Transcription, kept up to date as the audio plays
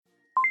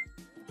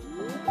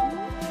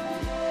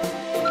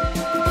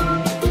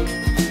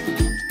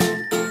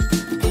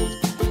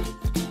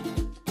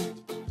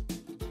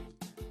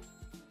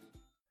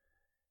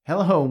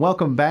Hello, and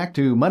welcome back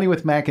to Money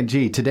with Mac and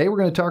G. Today we're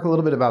going to talk a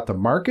little bit about the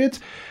markets,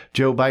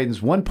 Joe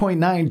Biden's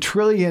 $1.9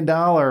 trillion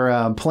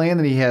plan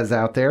that he has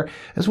out there,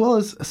 as well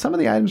as some of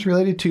the items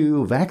related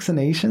to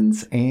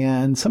vaccinations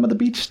and some of the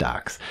beach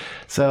stocks.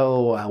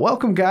 So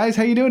welcome, guys.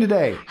 How you doing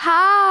today?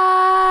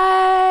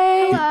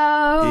 Hi.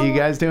 Hello. You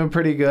guys doing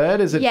pretty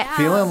good? Is it Yes.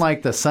 feeling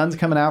like the sun's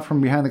coming out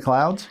from behind the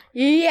clouds?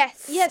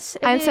 Yes. Yes,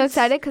 it I'm so is.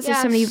 excited because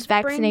there's so many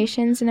spring-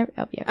 vaccinations and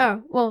everything. Oh, yeah.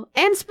 Oh, well,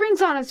 and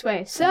spring's on its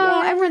way, so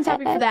Yeah. everyone's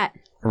happy for that.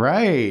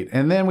 Right.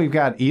 And then we've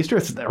got Easter.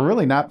 It's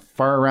really not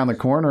far around the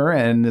corner.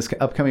 And this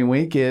upcoming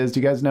week is, do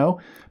you guys know?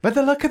 But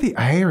the luck of the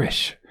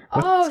Irish.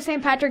 Oh,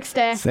 St. Patrick's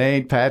Day.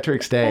 St.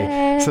 Patrick's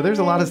Day. So there's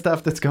a lot of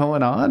stuff that's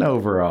going on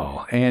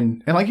overall.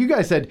 And like you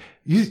guys said,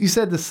 you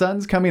said the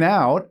sun's coming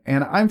out,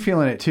 and I'm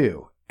feeling it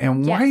too.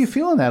 And why are you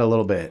feeling that a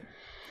little bit?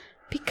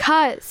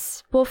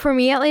 Because, well, for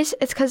me at least,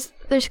 it's because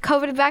there's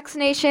COVID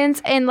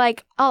vaccinations, and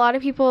like a lot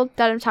of people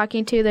that I'm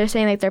talking to, they're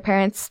saying like their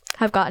parents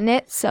have gotten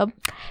it. So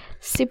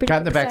super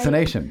Gotten the excited.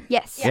 vaccination?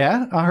 Yes.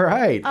 Yeah? All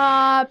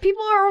right.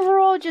 People are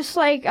overall just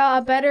like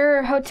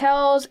better.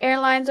 Hotels,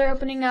 airlines are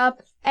opening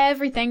up.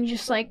 Everything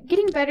just like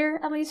getting better,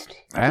 at least.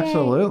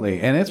 Absolutely.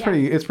 And it's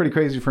pretty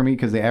crazy for me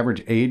because the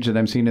average age that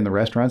I'm seeing in the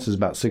restaurants is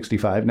about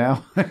 65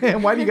 now.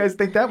 And why do you guys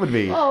think that would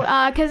be? Oh,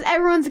 because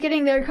everyone's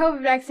getting their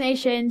COVID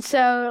vaccination,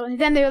 so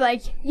then they're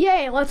like,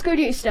 yay, let's go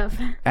do stuff.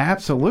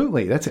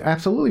 Absolutely. That's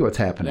absolutely what's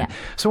happening. Yeah.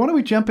 So why don't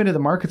we jump into the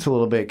markets a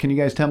little bit? Can you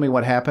guys tell me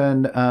what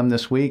happened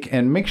this week?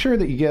 And make sure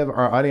that you give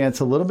our audience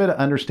a little bit of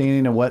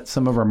understanding of what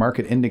some of our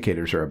market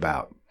indicators are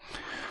about.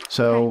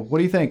 So what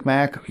do you think,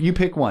 Mac? You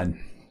pick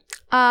one.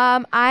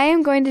 I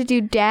am going to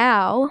do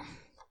Dow.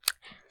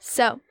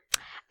 So,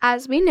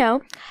 as we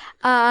know,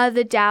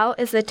 the Dow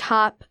is the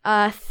top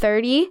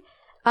 30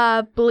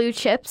 blue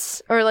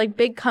chips or like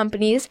big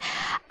companies.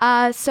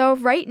 So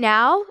right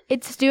now,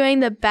 it's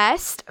doing the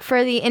best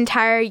for the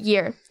entire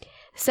year.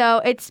 So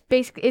it's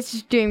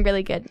just doing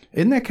really good.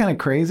 Isn't that kind of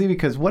crazy?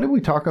 Because what did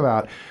we talk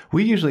about?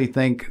 We usually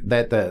think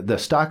that the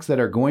stocks that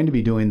are going to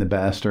be doing the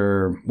best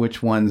are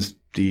which ones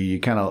do you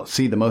kind of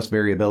see the most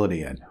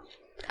variability in?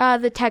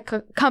 The tech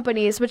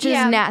companies, which is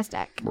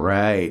NASDAQ.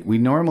 Right. We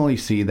normally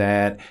see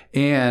that.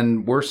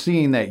 And we're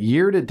seeing that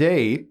year to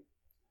date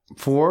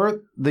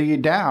for the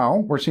Dow,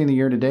 we're seeing the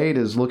year to date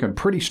is looking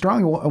pretty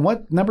strong.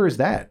 What number is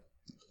that?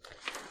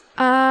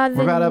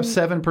 We're about up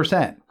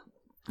 7%.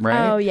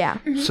 Right? Oh, yeah.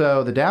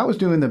 So the Dow is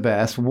doing the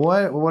best.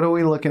 What are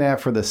we looking at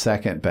for the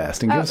second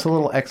best? And give us a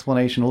little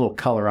explanation, a little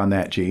color on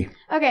that, G.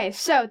 Okay,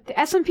 so the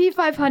S&P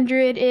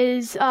 500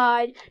 is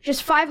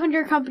just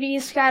 500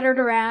 companies scattered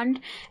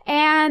around,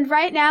 and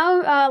right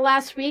now,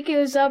 last week it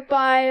was up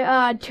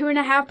by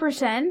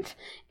 2.5%,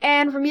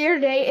 and from year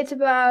to date it's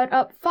about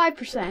up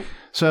 5%.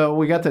 So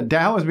we got the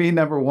Dow as being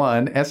number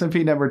one,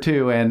 S&P number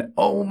two, and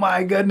oh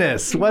my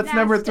goodness, what's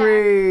number NASDAQ.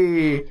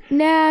 three?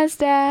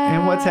 NASDAQ.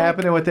 And what's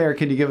happening with there?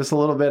 Can you give us a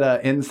little bit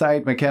of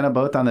insight, McKenna,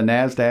 both on the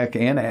NASDAQ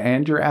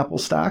and your Apple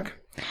stock?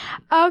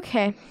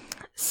 Okay.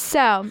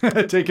 So,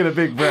 Taking a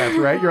big breath,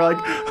 right? You're like,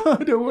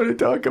 I don't want to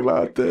talk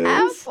about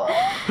this. Apple.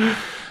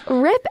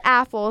 Rip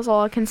Apple is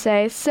all I can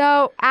say.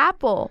 So,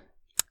 Apple.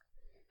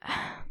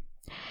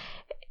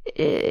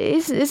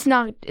 It's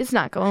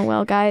not going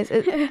well, guys.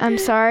 I'm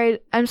sorry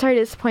to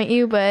disappoint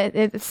you, but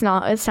it's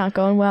not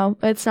going well.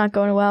 It's not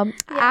going well. Yeah.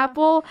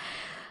 Apple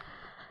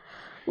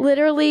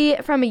literally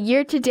from a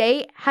year to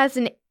date has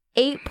an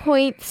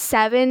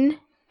 8.7,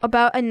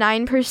 about a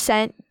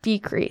 9%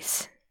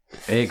 decrease.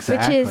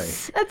 Exactly. Which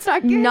is That's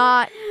not good.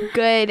 not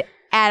good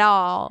at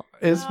all.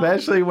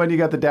 Especially when you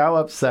got the Dow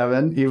up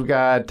 7, you've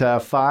got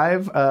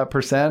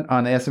 5%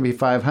 on the S&P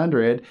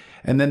 500,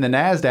 and then the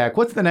NASDAQ.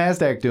 What's the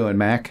NASDAQ doing,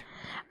 Mac?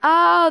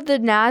 The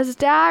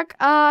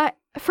NASDAQ,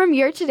 from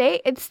year to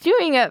date, it's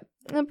doing a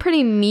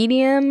pretty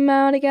medium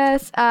amount, I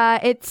guess.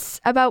 It's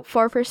about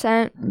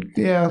 4%.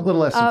 Yeah, a little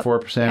less than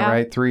 4%, yeah.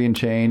 right? 3 and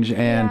change.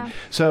 And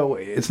so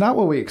it's not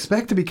what we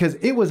expected because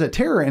it was a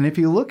terror. And if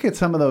you look at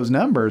some of those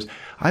numbers,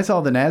 I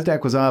saw the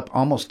NASDAQ was up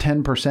almost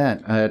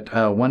 10%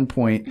 at one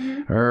point,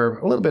 or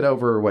a little bit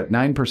over,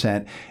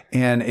 9%.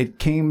 And it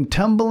came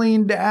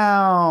tumbling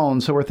down.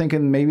 So we're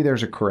thinking maybe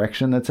there's a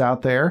correction that's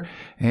out there.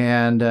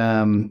 And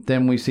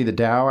then we see the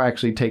Dow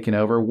actually taking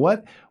over.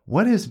 What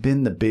has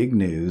been the big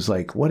news?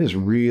 Like, what has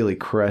really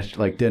crushed,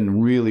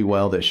 done really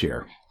well this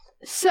year?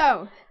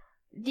 So,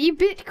 the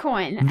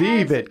Bitcoin.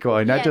 The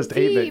Bitcoin, not just a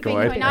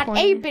Bitcoin. Not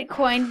a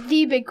Bitcoin,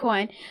 the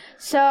Bitcoin.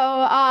 So,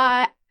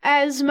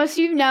 as most of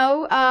you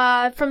know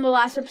from the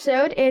last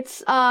episode,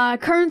 it's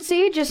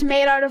currency just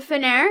made out of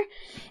thin air,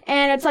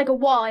 and it's like a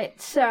wallet.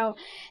 So,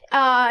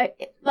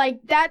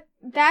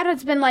 that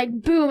has been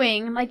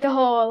booming, the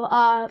whole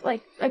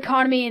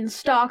economy and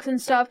stocks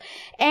and stuff.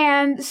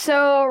 And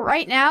so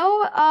right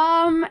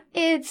now,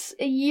 it's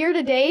year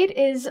to date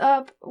is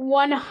up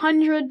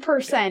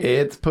 100%.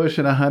 It's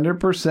pushing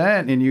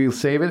 100%, and you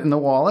save it in the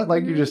wallet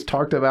like you just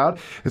talked about.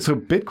 And so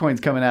Bitcoin's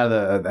coming out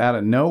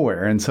of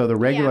nowhere, and so the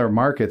regular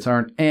markets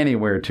aren't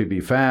anywhere to be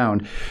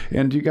found.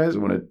 And do you guys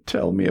want to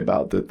tell me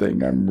about the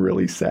thing I'm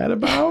really sad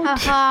about?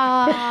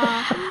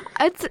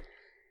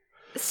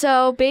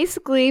 So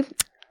basically,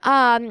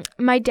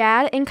 my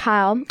dad and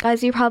Kyle,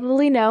 as you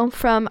probably know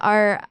from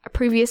our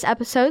previous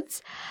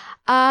episodes,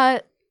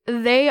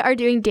 they are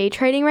doing day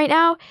trading right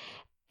now.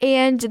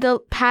 And the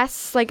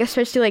past,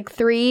 especially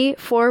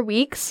 3-4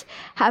 weeks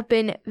have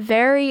been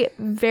very,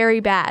 very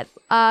bad.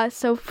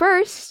 So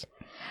first,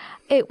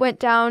 it went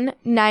down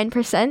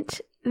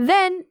 9%.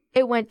 Then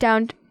it went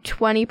down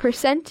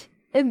 20%.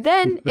 And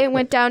then it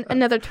went down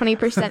another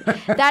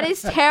 20%. That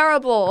is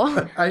terrible.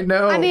 I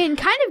know. I mean,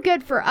 kind of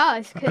good for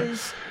us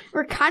because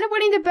we're kind of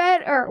winning the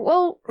bet,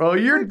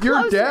 you're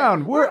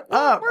down. We're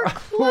up. We're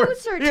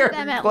closer to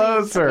them at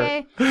least.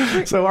 Okay?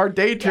 So our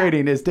day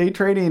trading is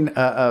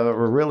a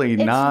really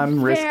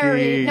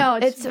non-risky.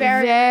 It's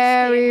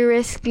very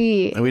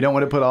risky. We don't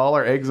want to put all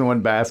our eggs in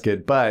one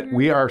basket, but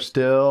we are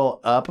still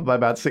up by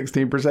about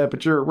 16%.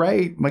 But you're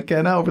right,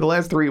 McKenna. Over the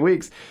last 3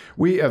 weeks,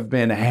 we have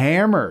been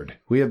hammered.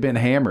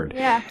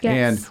 Yeah. Yes.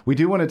 And we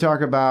do want to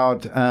talk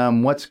about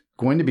what's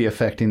going to be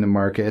affecting the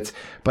markets,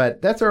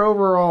 but that's our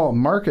overall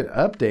market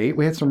update.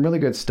 We had some really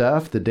good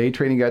stuff. The day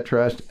trading got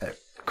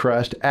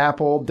crushed.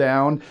 Apple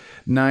down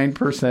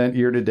 9%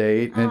 year to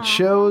date. And it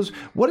shows,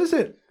 what does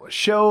it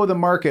show the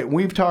market?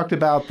 We've talked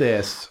about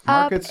this.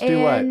 Markets up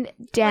do what? and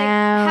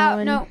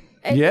down.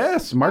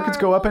 Yes, markets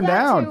go up and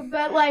down. Too,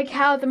 but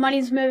how the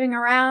money's moving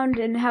around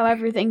and how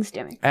everything's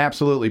doing.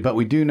 Absolutely. But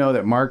we do know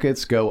that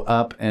markets go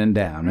up and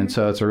down. And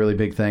so it's a really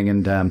big thing.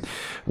 And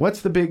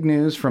what's the big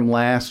news from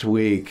last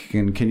week?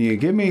 And can you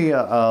give me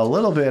a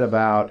little bit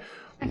about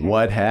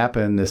what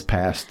happened this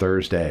past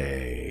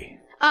Thursday?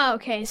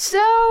 Okay. So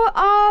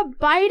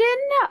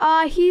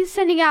Biden, he's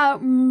sending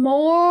out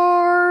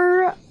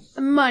more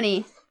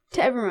money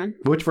to everyone.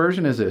 Which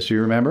version is this? Do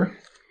you remember?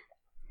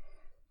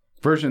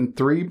 Version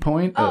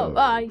 3.0.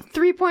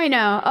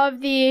 3.0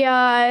 of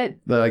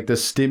the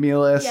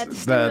stimulus. Yeah,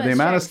 the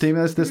amount of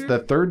stimulus. This is the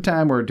third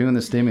time we're doing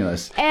the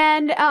stimulus.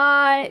 And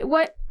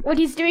what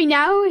he's doing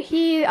now,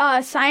 he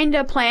signed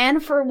a plan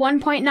for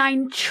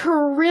 $1.9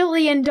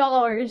 trillion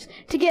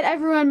to get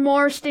everyone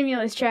more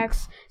stimulus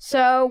checks.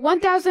 So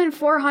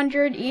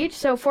 $1,400 each,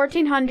 so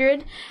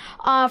 $1,400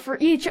 for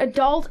each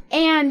adult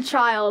and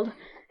child.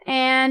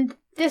 And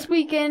this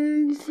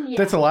weekend,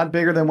 that's a lot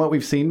bigger than what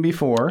we've seen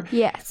before.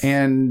 Yes.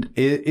 And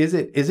is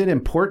it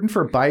important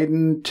for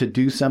Biden to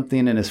do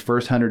something in his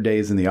first 100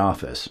 days in the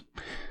office?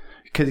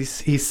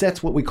 Because he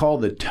sets what we call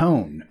the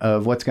tone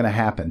of what's going to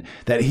happen,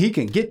 that he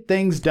can get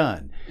things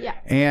done. Yeah.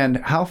 And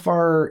how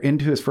far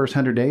into his first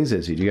 100 days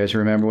is he? Do you guys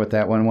remember what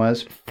that one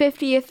was?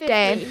 50th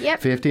day. Yep.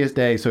 50th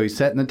day. So he's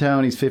setting the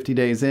tone. He's 50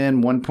 days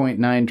in,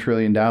 $1.9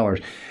 trillion.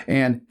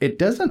 And it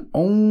doesn't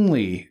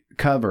only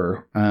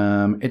cover the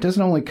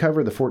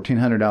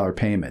 $1,400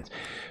 payments.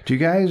 Do you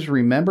guys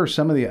remember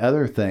some of the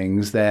other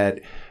things that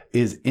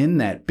is in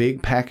that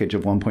big package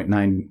of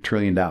 $1.9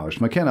 trillion?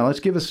 McKenna, let's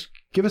give us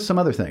some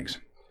other things.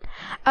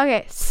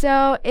 Okay,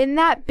 so in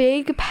that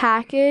big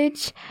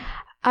package,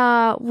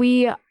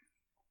 okay,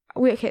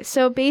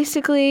 so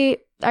basically,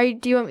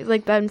 do you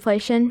want the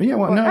inflation? Yeah,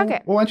 well, no.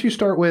 Okay. Well, why don't you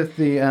start with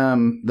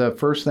the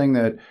first thing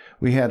that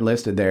we had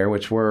listed there,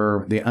 which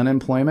were the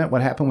unemployment.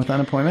 What happened with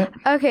unemployment?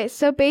 Okay,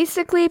 so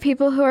basically,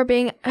 people who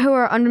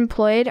are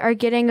unemployed are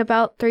getting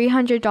about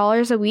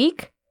 $300 a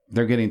week.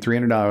 They're getting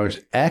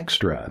 $300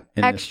 extra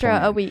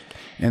a week.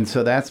 And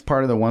so that's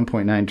part of the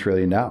 $1.9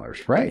 trillion,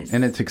 right? Yes.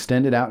 And it's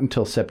extended out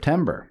until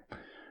September,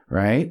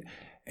 right?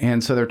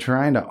 And so they're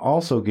trying to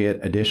also get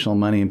additional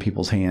money in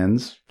people's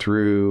hands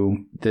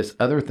through this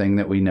other thing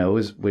that we know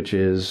which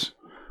is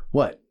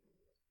what?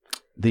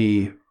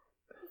 The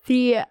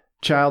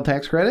child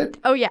tax credit?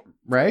 Oh, yeah.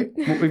 Right?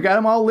 We've got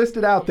them all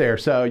listed out there,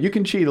 so you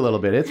can cheat a little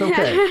bit. It's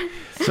okay.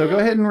 So go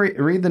ahead and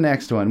read the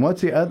next one.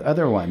 What's the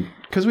other one?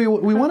 Because we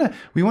want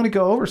to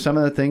go over some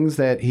of the things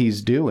that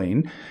he's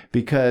doing,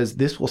 because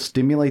this will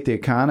stimulate the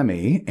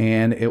economy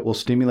and it will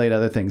stimulate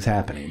other things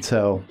happening.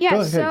 So yeah, go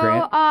ahead,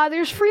 Grant.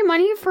 There's free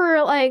money for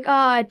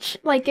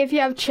if you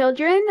have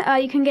children,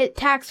 you can get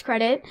tax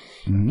credit,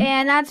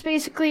 and that's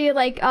basically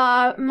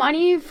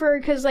money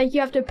because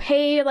you have to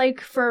pay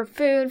for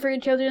food for your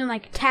children,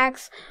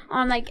 tax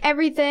on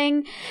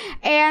everything,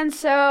 and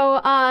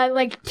so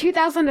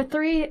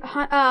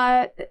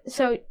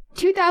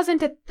 $2,000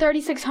 to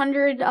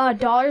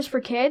 $3,600 for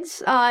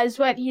kids is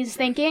what he's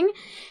thinking,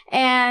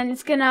 and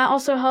it's gonna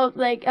also help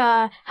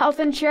health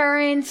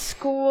insurance,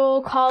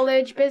 school,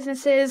 college,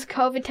 businesses,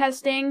 COVID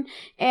testing,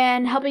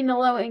 and helping the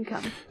low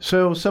income.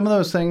 So some of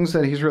those things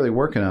that he's really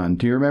working on.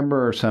 Do you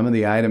remember some of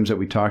the items that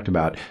we talked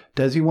about?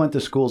 Does he want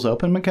the schools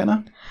open,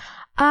 McKenna?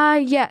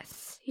 Yes.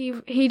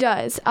 He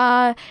does,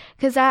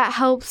 because that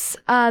helps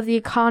the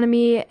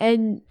economy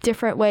in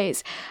different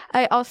ways.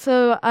 It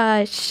also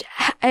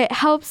it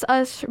helps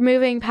us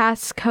moving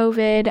past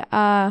COVID.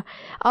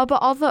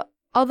 But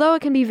although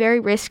it can be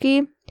very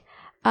risky,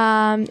 you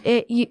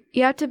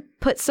have to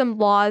put some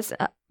laws,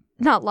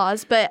 not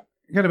laws, but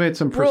you got to put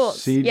some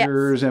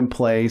procedures in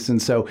place.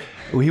 And so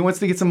he wants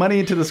to get some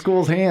money into the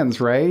school's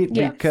hands, right?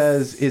 Yes.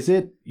 Because is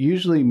it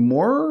usually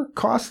more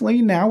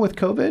costly now with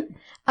COVID?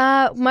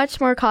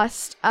 Much more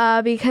cost,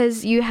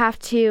 because you have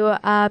to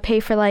pay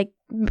for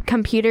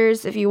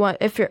computers if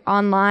you're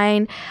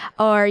online,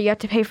 or you have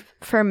to pay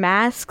for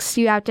masks.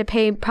 You have to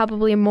pay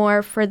probably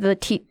more for the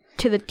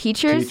to the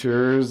teachers.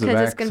 Teachers, the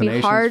because it's going to be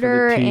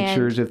harder. For the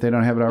teachers if they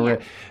don't have it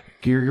already. Yeah.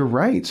 You're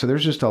right. So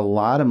there's just a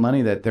lot of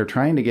money that they're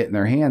trying to get in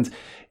their hands.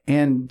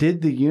 And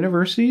did the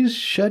universities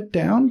shut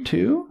down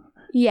too?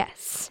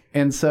 Yes.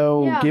 And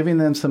so giving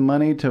them some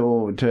money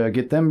to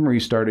get them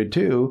restarted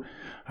too.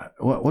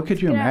 What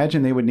could you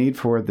imagine they would need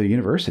for the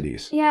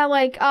universities? Yeah,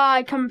 like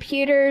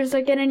computers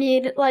are gonna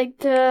need like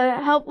to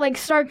help like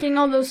start getting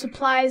all those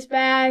supplies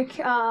back.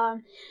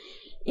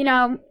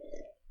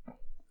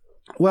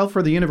 Well,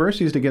 for the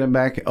universities to get them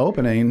back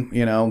opening,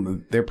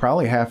 they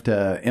probably have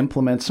to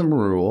implement some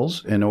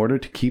rules in order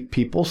to keep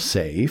people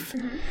safe.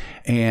 Mm-hmm.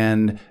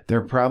 And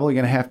they're probably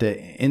going to have to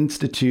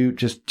institute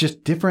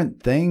just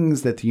different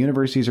things that the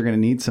universities are going to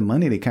need some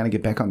money to kind of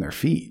get back on their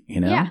feet,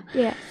 Yeah.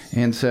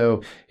 And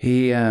so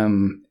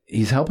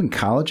he's helping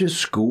colleges,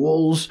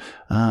 schools,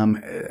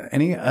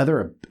 any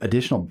other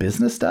additional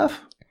business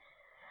stuff?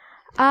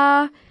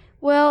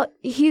 Well,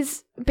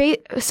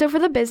 so for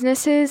the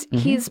businesses,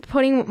 he's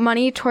putting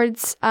money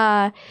towards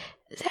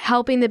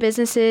helping the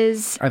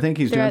businesses. I think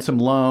he's doing some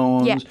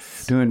loans,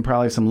 yes. doing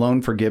probably some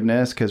loan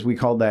forgiveness, because we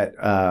called that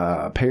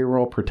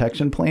payroll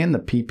protection plan, the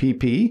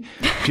PPP.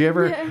 Do you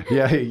ever?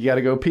 Yeah, you got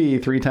to go pee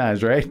 3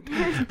 times, right?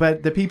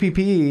 But the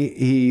PPP,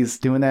 he's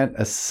doing that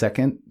a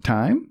second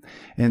time.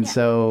 And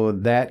so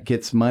that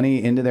gets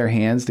money into their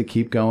hands to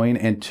keep going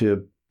and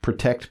to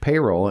protect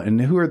payroll. And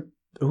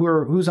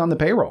who's on the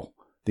payroll?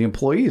 The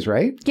employees,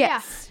 right?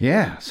 Yes.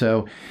 Yeah.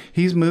 So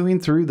he's moving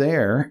through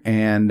there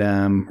and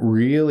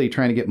really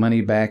trying to get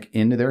money back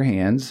into their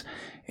hands.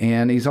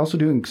 And he's also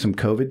doing some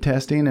COVID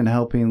testing and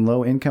helping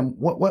low income.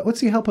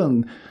 What's he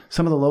helping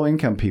some of the low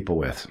income people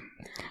with?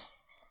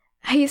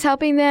 He's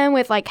helping them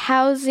with like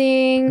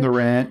housing. The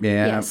rent,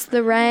 yeah. Yes,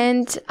 the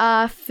rent,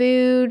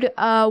 food,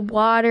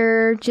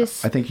 water,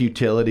 just... I think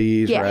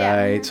utilities,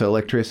 right? Yeah. So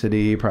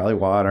electricity, probably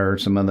water,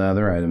 some of the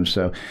other items.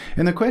 So,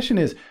 and the question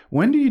is,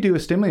 when do you do a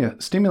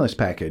stimulus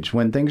package?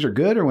 When things are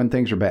good or when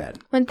things are bad?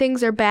 When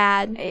things are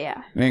bad.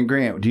 Yeah. And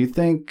Grant, do you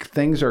think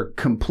things are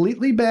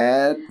completely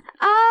bad?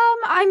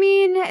 I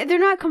mean, they're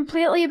not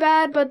completely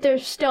bad, but they're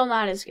still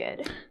not as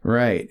good.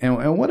 Right.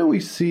 And what do we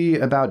see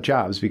about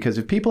jobs? Because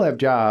if people have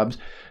jobs,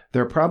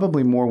 they're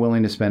probably more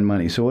willing to spend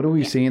money. So what do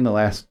we see in the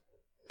last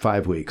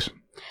 5 weeks?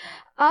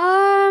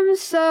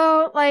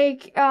 So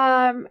like,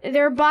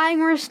 they're buying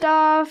more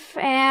stuff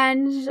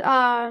and,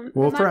 I'm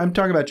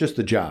talking about just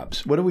the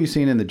jobs. What have we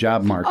seen in the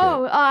job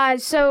market?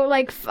 So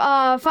like,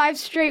 5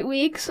 straight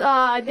weeks,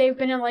 they've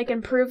been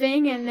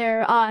improving and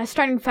they're,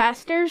 starting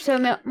faster.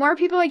 So more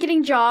people are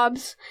getting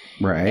jobs.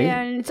 Right.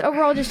 And it's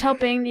overall just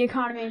helping the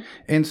economy.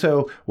 And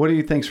so what do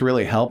you think's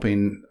really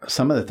helping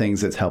some of the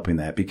things that's helping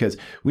that? Because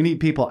we need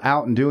people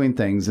out and doing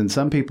things, and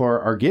some people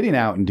are getting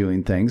out and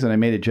doing things. And I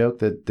made a joke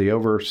that the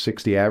over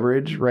 60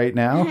 average right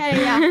now.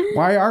 Yeah.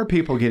 Why are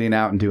people getting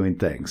out and doing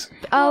things?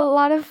 A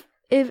lot of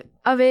it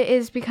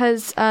is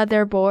because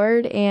they're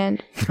bored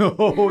and...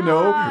 Oh,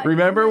 no.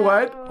 Remember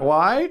what?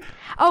 Why?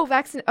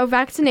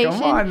 Vaccination.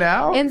 Come on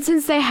now. And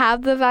since they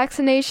have the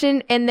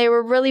vaccination and they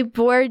were really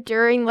bored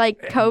during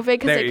COVID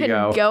because they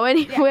couldn't go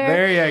anywhere.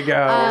 There you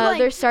go.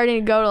 They're starting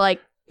to go to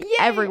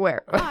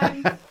everywhere.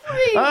 I'm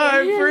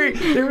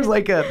free.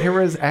 There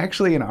was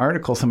actually an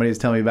article somebody was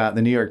telling me about in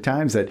the New York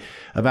Times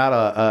about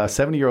a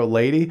 70-year-old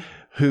lady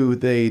who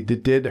they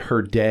did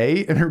her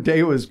day, and her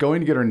day was going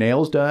to get her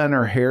nails done,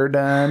 her hair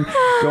done,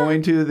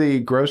 going to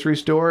the grocery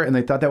store, and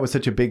they thought that was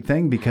such a big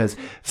thing because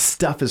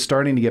stuff is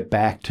starting to get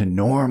back to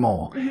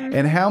normal. Mm-hmm.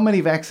 And how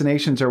many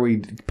vaccinations are we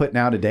putting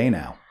out a day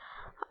now?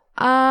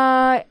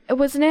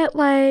 Wasn't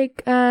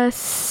it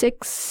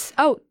 6?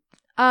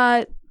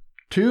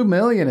 2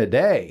 million a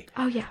day.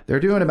 Oh, yeah.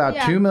 They're doing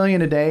about 2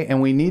 million a day, and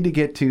we need to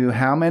get to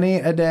how many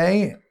a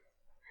day?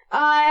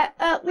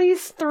 At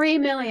least 3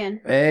 million.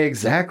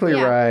 Exactly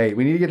right.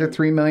 We need to get to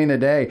 3 million a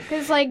day.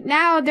 Because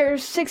now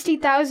there's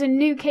 60,000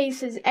 new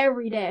cases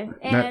every day,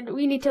 and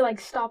we need to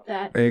stop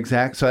that.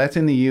 Exactly. So that's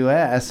in the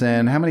U.S.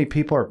 And how many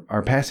people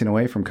are passing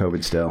away from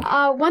COVID still?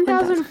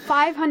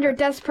 1,500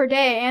 deaths per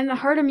day, and the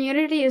herd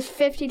immunity is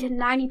 50 to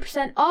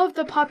 90% of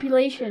the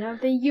population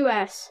of the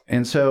U.S.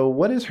 And so,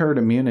 what is herd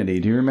immunity?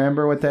 Do you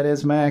remember what that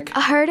is, Mac?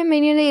 A herd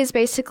immunity is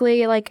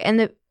basically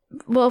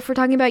if we're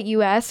talking about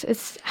U.S.,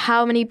 it's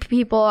how many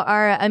people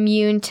are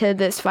immune to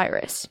this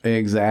virus.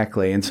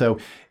 Exactly. And so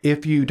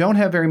if you don't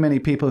have very many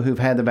people who've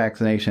had the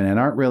vaccination and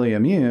aren't really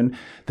immune,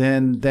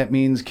 then that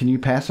means, can you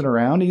pass it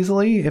around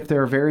easily? If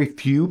there are very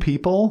few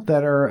people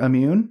that are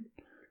immune,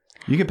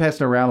 you can pass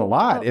it around a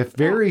lot. If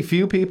very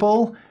few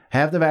people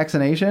have the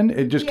vaccination,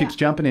 it just keeps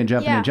jumping and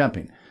jumping and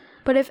jumping.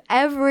 But if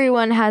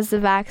everyone has the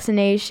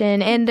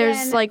vaccination and there's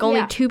Then, like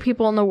only yeah. 2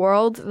 people in the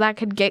world that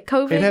could get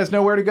COVID. It has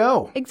nowhere to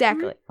go.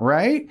 Exactly.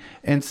 Right?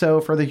 And so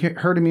for the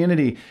herd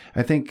immunity,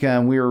 I think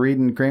we were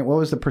reading, Grant, what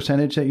was the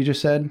percentage that you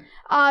just said?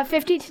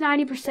 50 to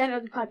 90%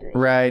 of the population.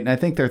 Right. And I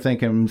think they're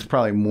thinking it's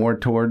probably more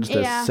towards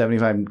the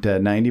 75 to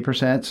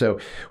 90%. So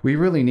we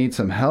really need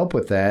some help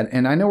with that.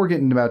 And I know we're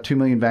getting about 2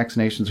 million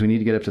vaccinations. We need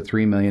to get up to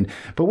 3 million.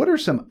 But what are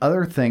some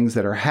other things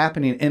that are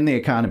happening in the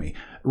economy?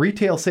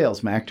 Retail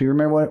sales, Mac. Do you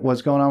remember what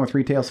was going on with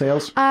retail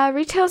sales?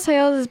 Retail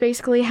sales is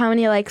basically how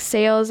many like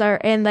sales are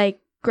in like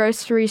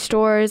grocery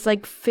stores,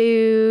 like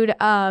food,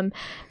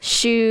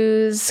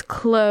 shoes,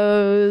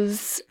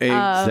 clothes.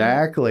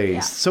 Exactly.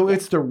 So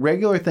it's the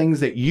regular things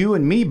that you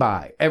and me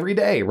buy every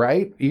day,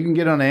 right? You can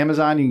get it on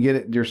Amazon, you can get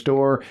it at your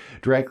store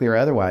directly or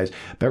otherwise.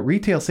 But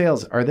retail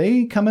sales, are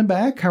they coming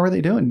back? How are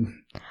they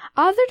doing?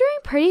 They're doing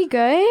pretty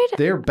good.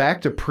 They're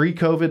back to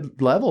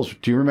pre-COVID levels.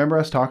 Do you remember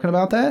us talking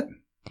about that?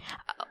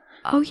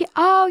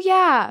 Oh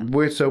yeah.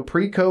 So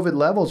pre-COVID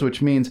levels,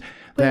 which means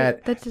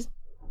that That's just,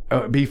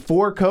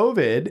 before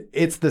COVID,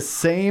 it's the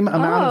same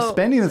amount of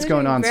spending that's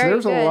going on. So very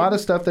there's a good. lot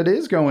of stuff that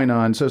is going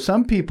on. So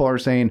some people are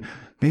saying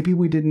maybe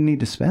we didn't need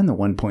to spend the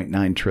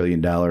 $1.9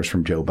 trillion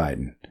from Joe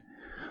Biden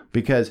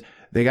because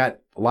they got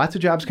lots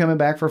of jobs coming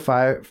back for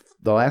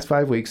the last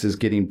 5 weeks is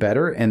getting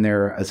better, and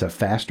there is a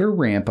faster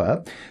ramp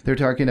up. They're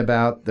talking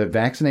about the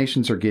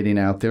vaccinations are getting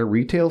out there.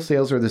 Retail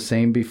sales are the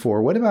same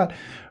before. What about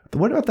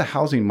the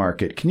housing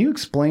market? Can you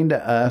explain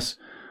to us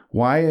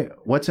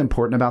what's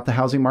important about the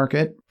housing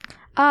market?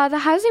 the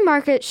housing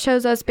market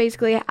shows us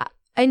basically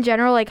in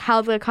general like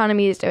how the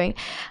economy is doing.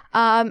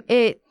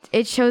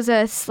 It shows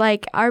us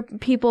like are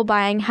people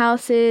buying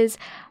houses,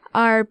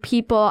 are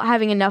people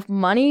having enough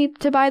money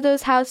to buy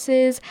those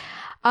houses.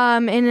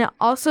 And it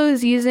also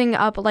is using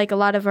up like a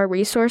lot of our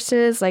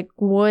resources, like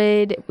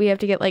wood. We have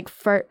to get like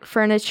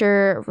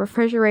furniture,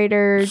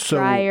 refrigerator,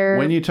 dryer. So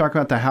when you talk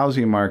about the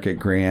housing market,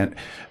 Grant,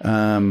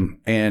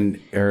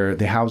 or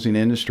the housing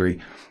industry,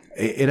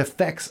 it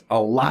affects a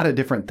lot of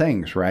different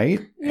things, right?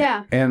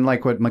 Yeah. And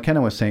like what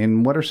McKenna was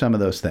saying, what are some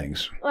of those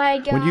things?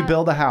 Like When you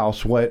build a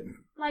house, what?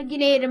 Like you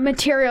need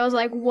materials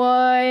like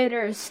wood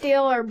or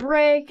steel or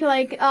brick,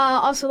 like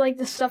also like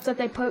the stuff that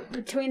they put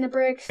between the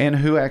bricks. And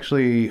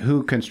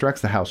who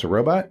constructs the house? A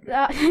robot?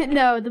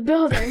 No, the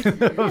builders.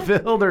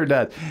 The builder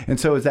does. And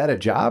so is that a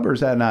job or is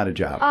that not a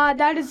job?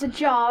 That is a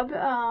job.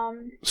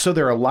 So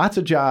there are lots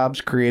of jobs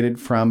created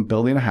from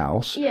building a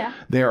house. Yeah.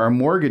 There are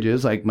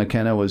mortgages, like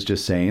McKenna was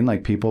just saying,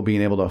 like people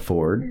being able to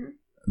afford. Mm-hmm.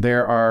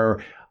 There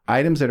are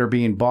items that are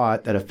being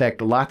bought that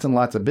affect lots and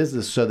lots of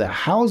business. So the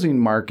housing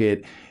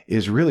market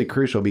is really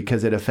crucial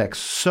because it affects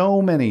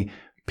so many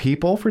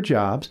people for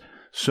jobs,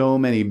 so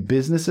many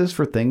businesses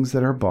for things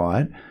that are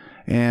bought.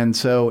 And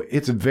so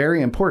it's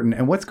very important.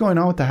 And what's going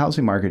on with the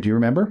housing market? Do you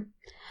remember?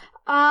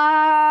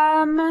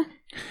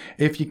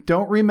 If you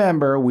don't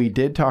remember, we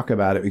did talk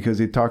about it because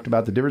we talked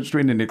about the difference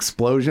between an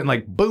explosion,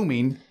 like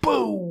booming,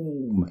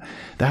 boom.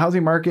 The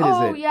housing market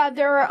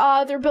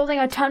they're building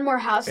a ton more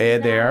houses.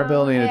 And they are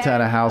building a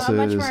ton of houses.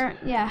 Much more,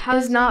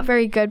 It's not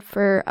very good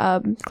for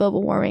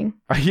global warming.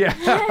 Yeah.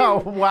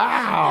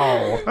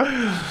 Wow.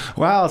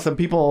 Some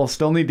people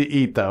still need to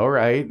eat though,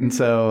 right? And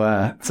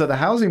so the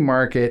housing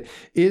market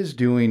is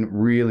doing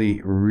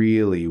really,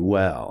 really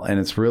well, and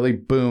it's really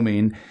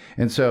booming.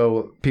 And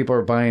so people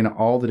are buying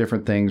all the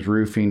different things,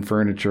 roofing,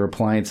 furniture,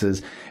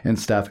 appliances, and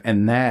stuff.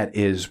 And that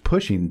is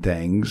pushing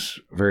things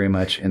very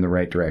much in the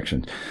right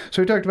direction.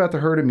 So we talked about the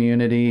herd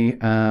immunity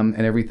and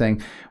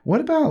everything.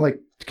 What about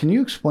can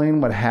you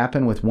explain what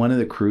happened with one of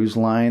the cruise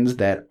lines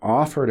that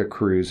offered a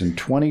cruise in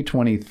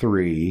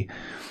 2023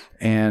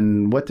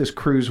 and what this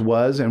cruise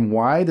was and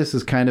why this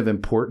is kind of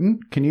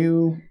important? Can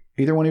you,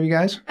 either one of you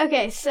guys?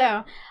 Okay,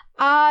 so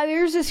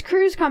there's this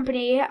cruise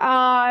company.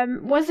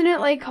 Wasn't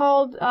it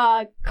called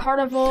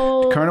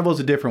Carnival?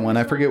 Carnival's a different one.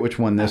 I forget which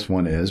one this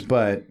one is,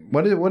 but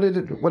what did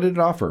it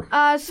offer?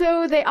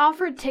 So they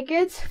offered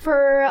tickets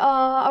for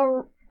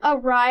a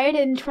ride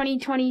in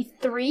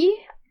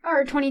 2023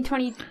 or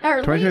 2020 or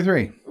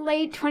 2023.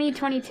 Late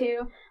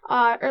 2022,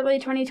 early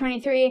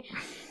 2023,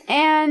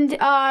 and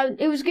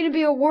it was going to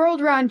be a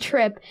world-round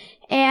trip,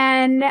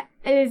 and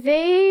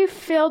they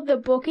filled the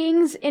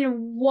bookings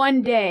in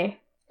one day.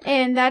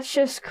 And that's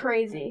just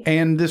crazy.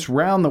 And this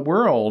round the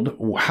world,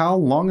 how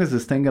long is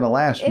this thing going to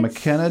last?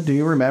 McKenna, do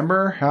you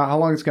remember how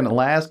long it's going to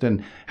last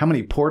and how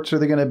many ports are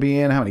they going to be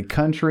in? How many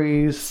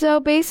countries?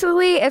 So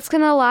basically, it's going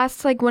to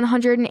last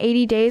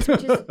 180 days,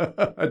 which is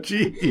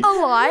Jeez.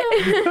 a lot.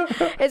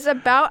 It's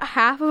about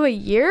half of a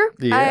year.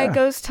 Yeah. It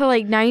goes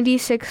to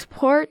 96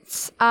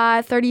 ports,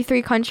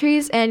 33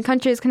 countries, and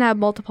countries can have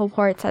multiple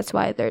ports. That's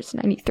why there's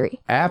 93.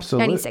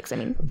 Absolutely. 96, I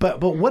mean.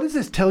 But what does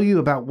this tell you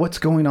about what's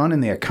going on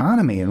in the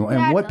economy and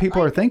what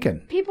people are thinking?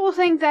 People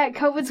think that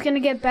COVID's going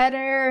to get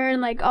better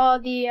and all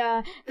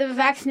the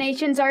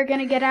vaccinations are going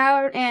to get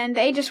out, and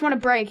they just want to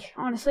break,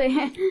 honestly.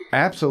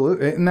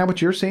 Absolutely. Isn't that what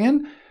you're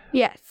seeing?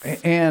 Yes.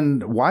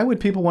 And why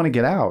would people want to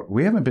get out?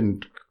 We haven't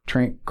been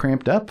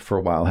cramped up for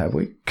a while, have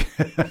we?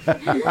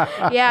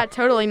 Yeah,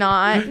 totally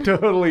not.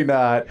 Totally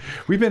not.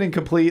 We've been in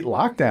complete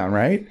lockdown,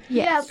 right?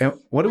 Yes. And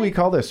what do we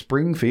call this?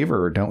 Spring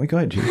fever, don't we? Go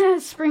ahead, G.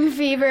 Spring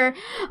fever.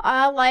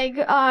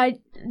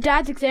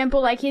 Dad's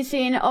example, like he's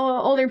seeing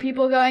older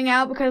people going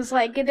out because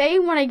like they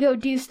want to go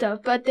do stuff,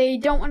 but they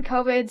don't want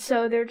COVID,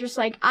 so they're just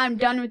like, I'm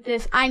done with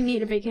this. I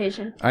need a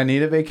vacation. I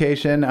need a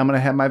vacation. I'm going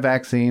to have my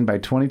vaccine. By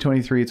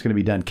 2023, it's going to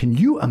be done. Can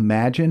you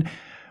imagine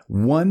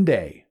one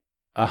day,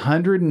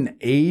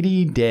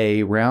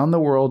 180-day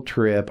round-the-world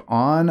trip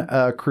on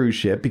a cruise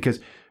ship?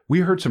 Because we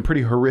heard some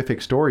pretty horrific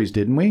stories,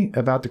 didn't we,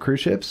 about the cruise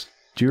ships?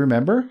 Do you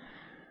remember?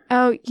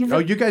 Oh,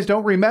 you guys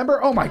don't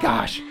remember? Oh, my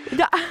gosh.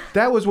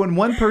 That was when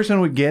one person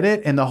would get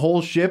it and the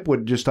whole ship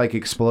would just like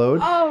explode.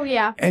 Oh,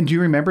 yeah. And do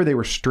you remember they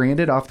were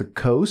stranded off the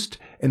coast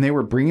and they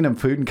were bringing them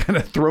food and kind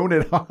of throwing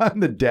it on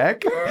the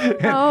deck?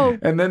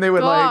 And then they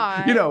would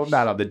like,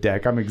 not on the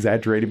deck, I'm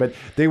exaggerating, but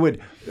they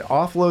would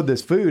offload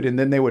this food and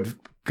then they would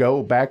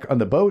go back on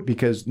the boat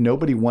because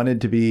nobody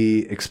wanted to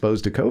be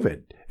exposed to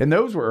COVID. And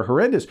those were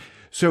horrendous.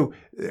 So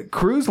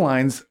cruise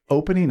lines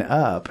opening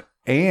up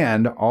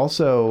and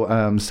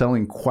also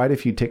selling quite a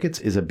few tickets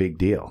is a big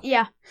deal.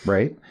 Yeah.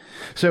 Right?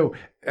 So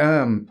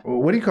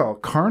what do you call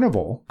it?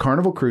 Carnival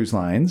Cruise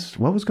Lines.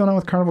 What was going on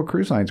with Carnival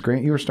Cruise Lines?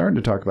 Grant, you were starting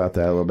to talk about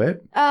that a little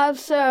bit.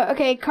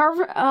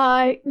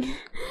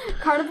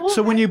 Carnival.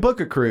 So when you book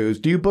a cruise,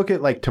 do you book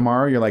it like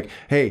tomorrow? You're like,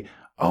 hey,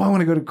 I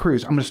want to go to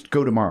cruise. I'm going to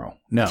go tomorrow.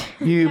 No,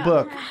 you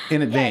book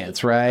in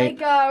advance, right?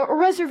 Like a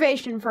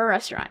reservation for a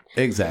restaurant.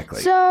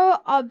 Exactly. So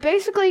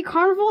basically,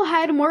 Carnival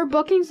had more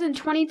bookings in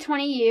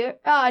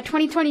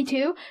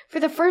 2022 for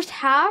the first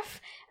half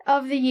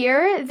of the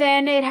year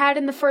than it had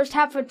in the first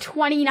half of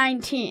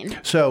 2019.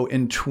 So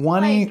in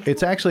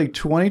it's actually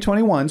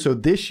 2021. So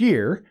this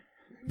year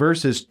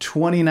versus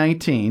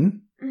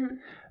 2019,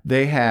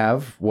 they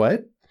have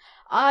what?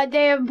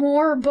 They have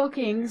more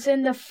bookings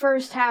in the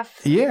first half.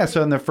 Yeah,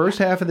 so in the first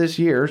half of this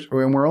year,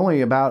 and we're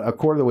only about a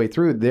quarter of the way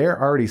through,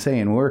 they're already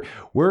saying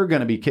we're going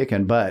to be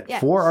kicking butt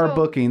for our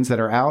bookings that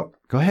are out.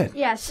 Go ahead.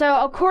 Yeah,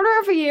 so a quarter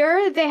of a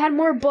year, they had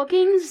more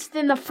bookings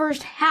than the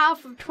first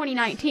half of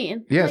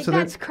 2019. Yeah, so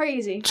that's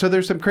crazy. So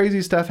there's some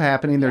crazy stuff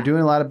happening. They're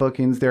doing a lot of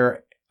bookings.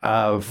 They're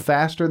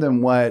faster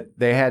than what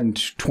they had in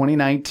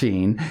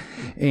 2019.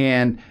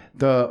 And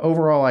the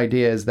overall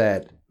idea is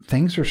that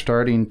things are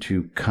starting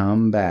to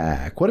come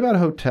back. What about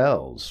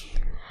hotels?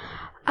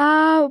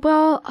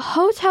 Well,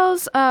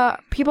 hotels,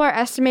 people are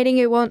estimating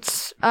it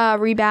won't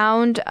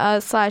rebound /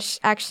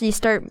 actually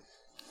start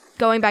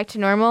going back to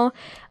normal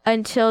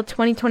until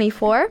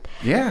 2024.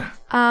 Yeah.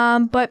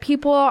 But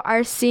people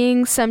are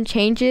seeing some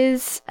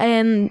changes,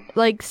 and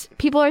like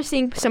people are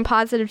seeing some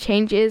positive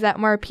changes that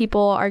more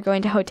people are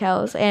going to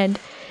hotels, and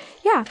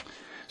yeah.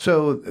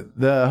 So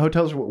the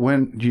hotels,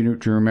 do you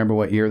remember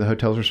what year the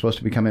hotels were supposed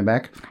to be coming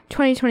back?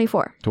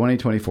 2024.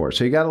 2024.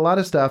 So you got a lot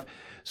of stuff.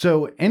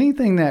 So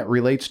anything that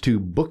relates to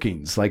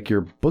bookings, like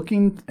you're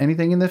booking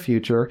anything in the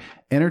future,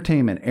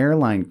 entertainment,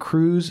 airline,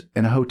 cruise,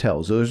 and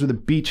hotels, those are the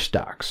beach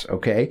stocks,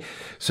 okay?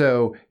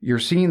 So you're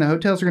seeing the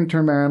hotels are going to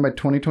turn around by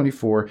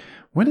 2024.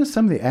 When is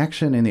some of the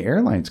action in the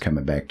airlines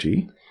coming back,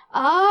 G?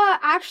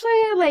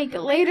 Actually, like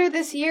later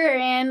this year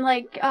and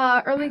like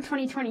early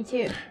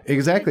 2022.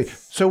 Exactly.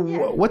 So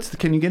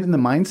can you get in the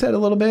mindset a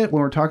little bit?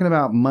 When we're talking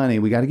about money,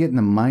 we got to get in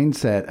the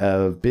mindset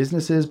of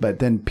businesses, but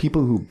then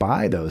people who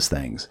buy those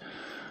things.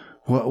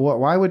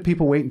 Why would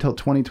people wait until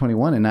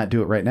 2021 and not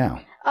do it right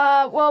now?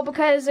 Well,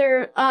 because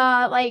they're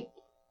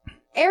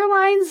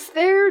airlines,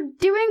 they're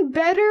doing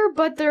better,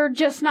 but they're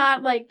just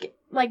not like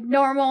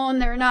normal,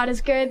 and they're not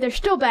as good. They're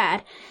still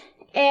bad.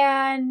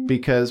 And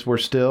because we're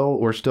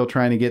still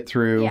trying to get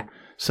through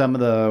some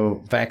of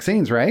the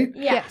vaccines, right?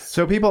 Yes.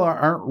 So people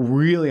aren't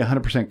really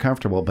 100%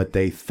 comfortable, but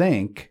they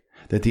think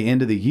that the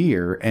end of the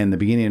year and the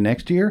beginning of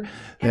next year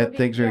that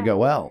things are going to go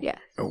well. Yeah.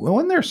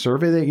 Wasn't there a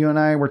survey that you and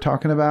I were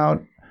talking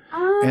about?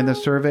 And the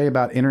survey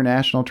about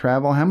international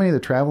travel, how many of the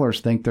travelers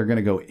think they're going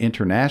to go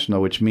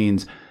international, which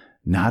means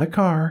not a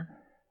car,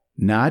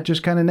 not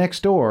just kind of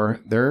next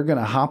door. They're going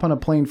to hop on a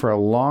plane for a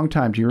long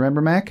time. Do you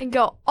remember, Mac? And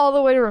go all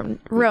the way to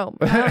Rome.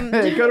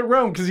 Go to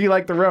Rome because you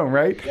like the Rome,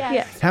 right?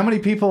 Yes. How many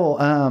people,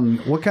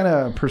 what kind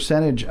of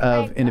percentage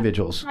of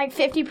individuals? Like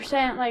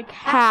 50%, like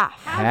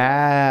half.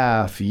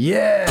 Half,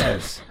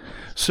 yes.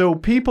 So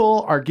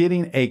people are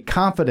getting a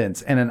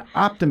confidence and an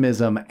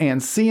optimism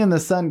and seeing the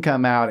sun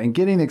come out and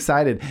getting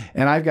excited.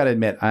 And I've got to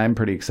admit, I'm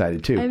pretty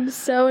excited too. I'm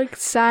so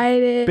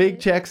excited.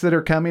 Big checks that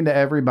are coming to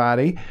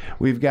everybody.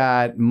 We've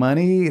got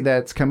money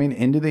that's coming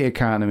into the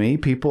economy.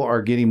 People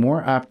are getting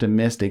more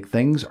optimistic.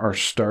 Things are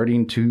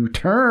starting to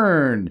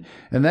turn.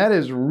 And that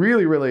is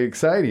really, really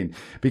exciting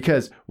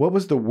because what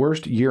was the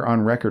worst year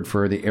on record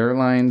for the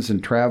airlines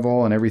and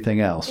travel and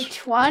everything else?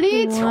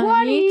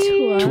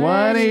 2020.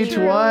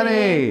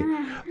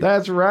 2020.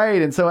 That's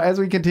right. And so as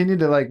we continue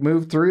to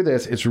move through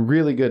this, it's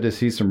really good to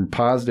see some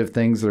positive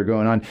things that are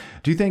going on.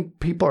 Do you think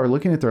people are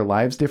looking at their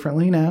lives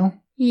differently now?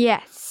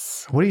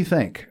 Yes. What do you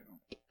think?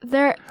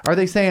 Are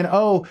they saying,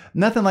 oh,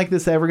 nothing like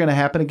this ever going to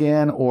happen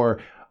again? Or,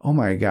 oh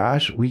my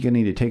gosh, we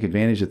need to take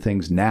advantage of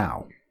things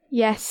now.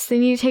 Yes, they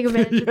need to take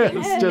advantage of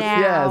things Yes, just now.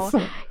 yes.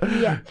 Yeah.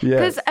 Yes.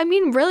 Because, I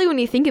mean, really, when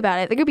you think about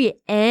it, there could be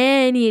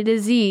any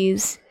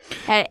disease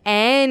at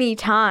any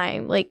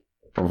time. Like,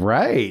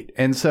 Right.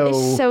 And so,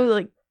 it's so,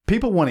 like,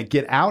 people want to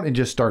get out and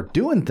just start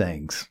doing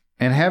things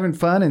and having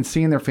fun and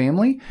seeing their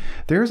family.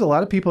 There's a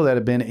lot of people that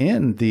have been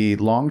in the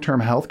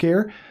long-term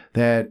healthcare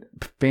that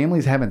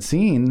families haven't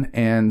seen.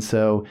 And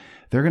so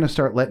they're going to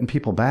start letting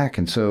people back.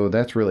 And so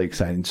that's really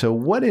exciting. So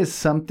what is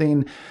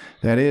something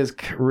that is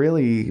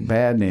really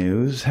bad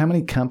news? How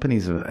many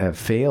companies have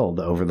failed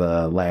over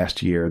the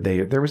last year?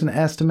 There was an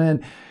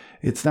estimate.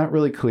 It's not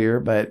really clear,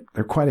 but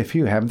there are quite a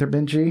few. Haven't there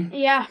been, G?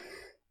 Yeah.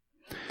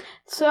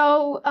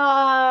 So,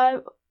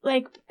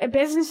 like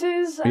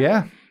businesses.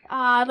 Yeah.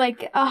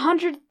 Like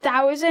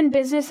 100,000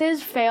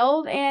 businesses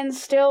failed, and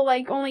still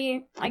like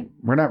only like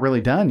We're not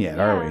really done yet,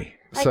 are Yeah. we?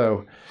 Like,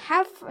 So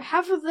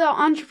half of the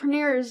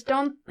entrepreneurs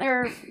don't,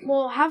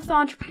 half the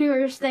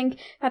entrepreneurs think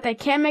that they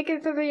can make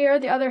it through the year.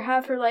 The other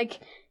half are like,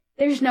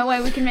 there's no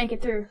way we can make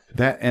it through.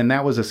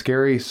 that was a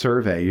scary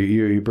survey.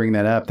 You bring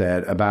that up,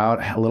 that about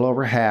a little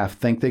over half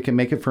think they can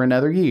make it for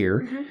another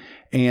year,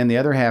 and the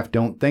other half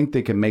don't think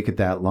they can make it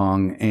that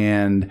long.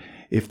 And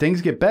if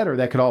things get better,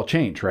 that could all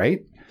change,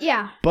 right?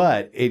 Yeah.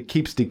 But it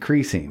keeps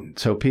decreasing.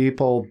 So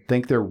people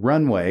think their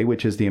runway,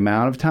 which is the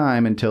amount of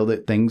time until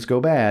that things go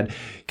bad,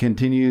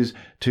 continues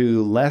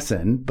to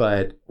lessen.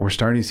 But we're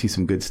starting to see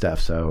some good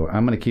stuff. So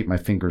I'm going to keep my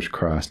fingers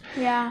crossed.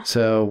 Yeah.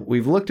 So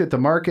we've looked at the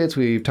markets.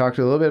 We've talked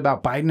a little bit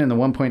about Biden and the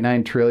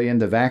 1.9 trillion,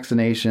 the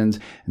vaccinations,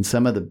 and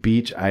some of the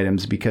beach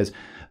items, because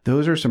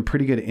those are some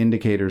pretty good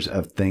indicators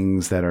of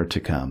things that are to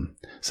come.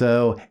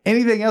 So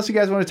anything else you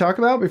guys want to talk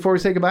about before we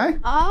say goodbye?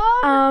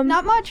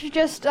 Not much.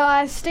 Just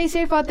stay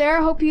safe out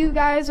there. Hope you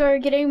guys are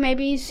getting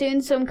maybe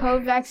soon some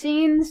COVID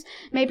vaccines.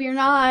 Maybe you're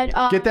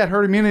not. Get that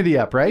herd immunity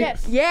up, right?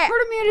 Yes. Yeah.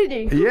 Herd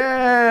immunity.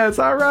 Yes.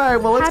 All right.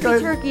 Well, let's Happy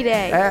go. Turkey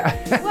Day.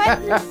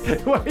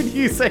 Why did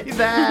you say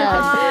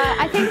that?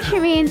 I think she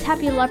means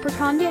Happy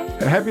Leprechaun Day.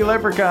 Happy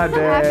Leprechaun Day.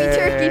 Happy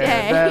Turkey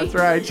Day. That's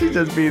right. She's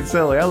just being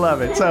silly. I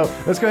love it. So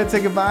let's go ahead and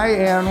say goodbye,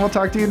 and we'll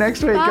talk to you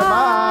next week.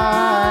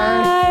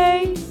 Goodbye.